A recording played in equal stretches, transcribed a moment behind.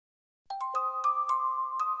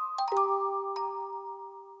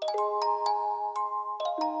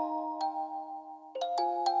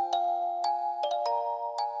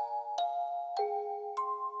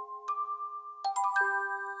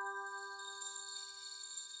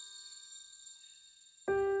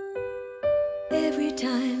Every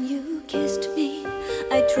time you kissed me,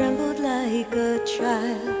 I trembled like a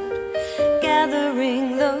child.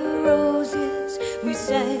 Gathering the roses, we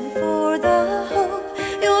sang for the hope.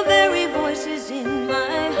 Your very voice is in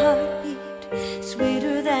my heartbeat,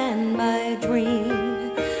 sweeter than my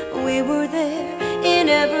dream. We were there in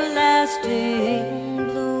everlasting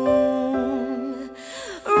bloom.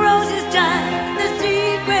 Roses die, the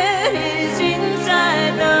secret is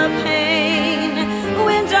inside the pain.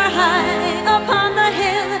 Winds are high upon the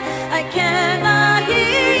hill, I cannot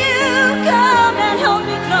hear you. Come and hold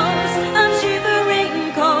me close, I'm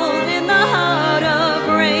shivering cold in the heart of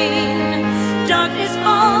rain. Darkness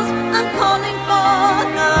falls, I'm calling for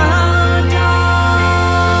the dawn.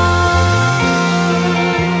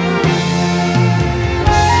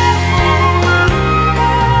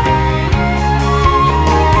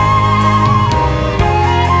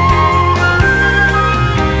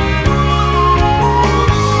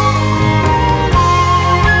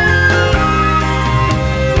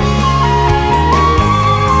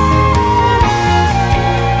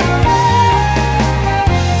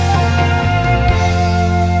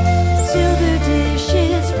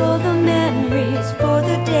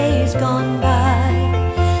 Gone by,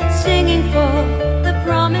 singing for the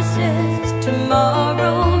promises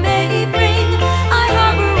tomorrow may bring. I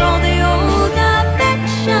harbor all the old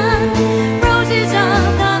affection, roses of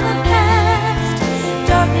the past.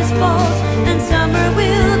 Darkness falls and summer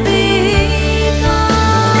will be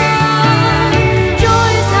gone.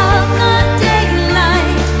 Joys of the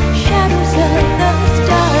daylight, shadows of the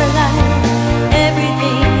starlight.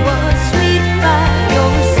 Everything was sweet by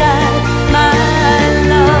your side, my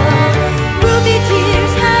love.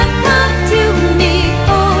 Tears have come to me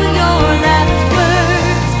for your last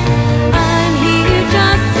words. I'm here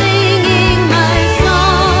just singing my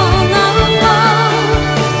song of love,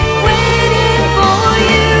 waiting for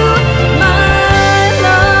you, my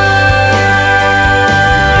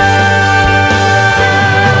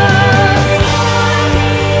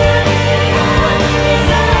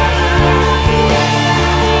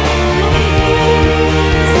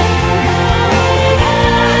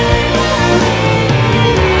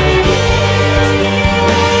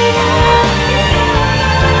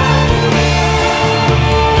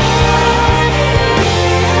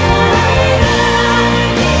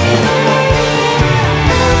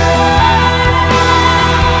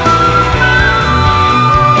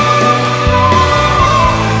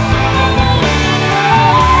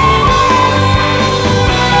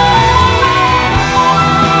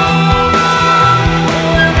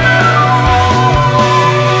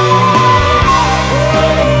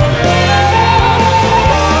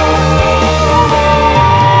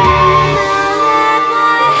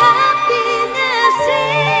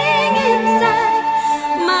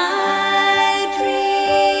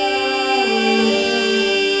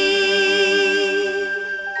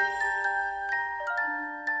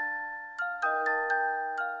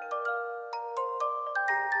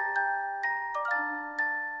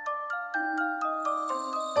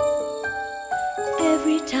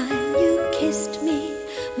Every time you kissed me,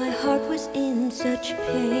 my heart was in such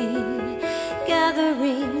pain.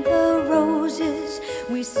 Gathering the roses,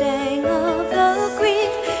 we sang of the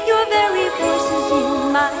grief. Your very voice is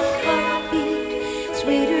in my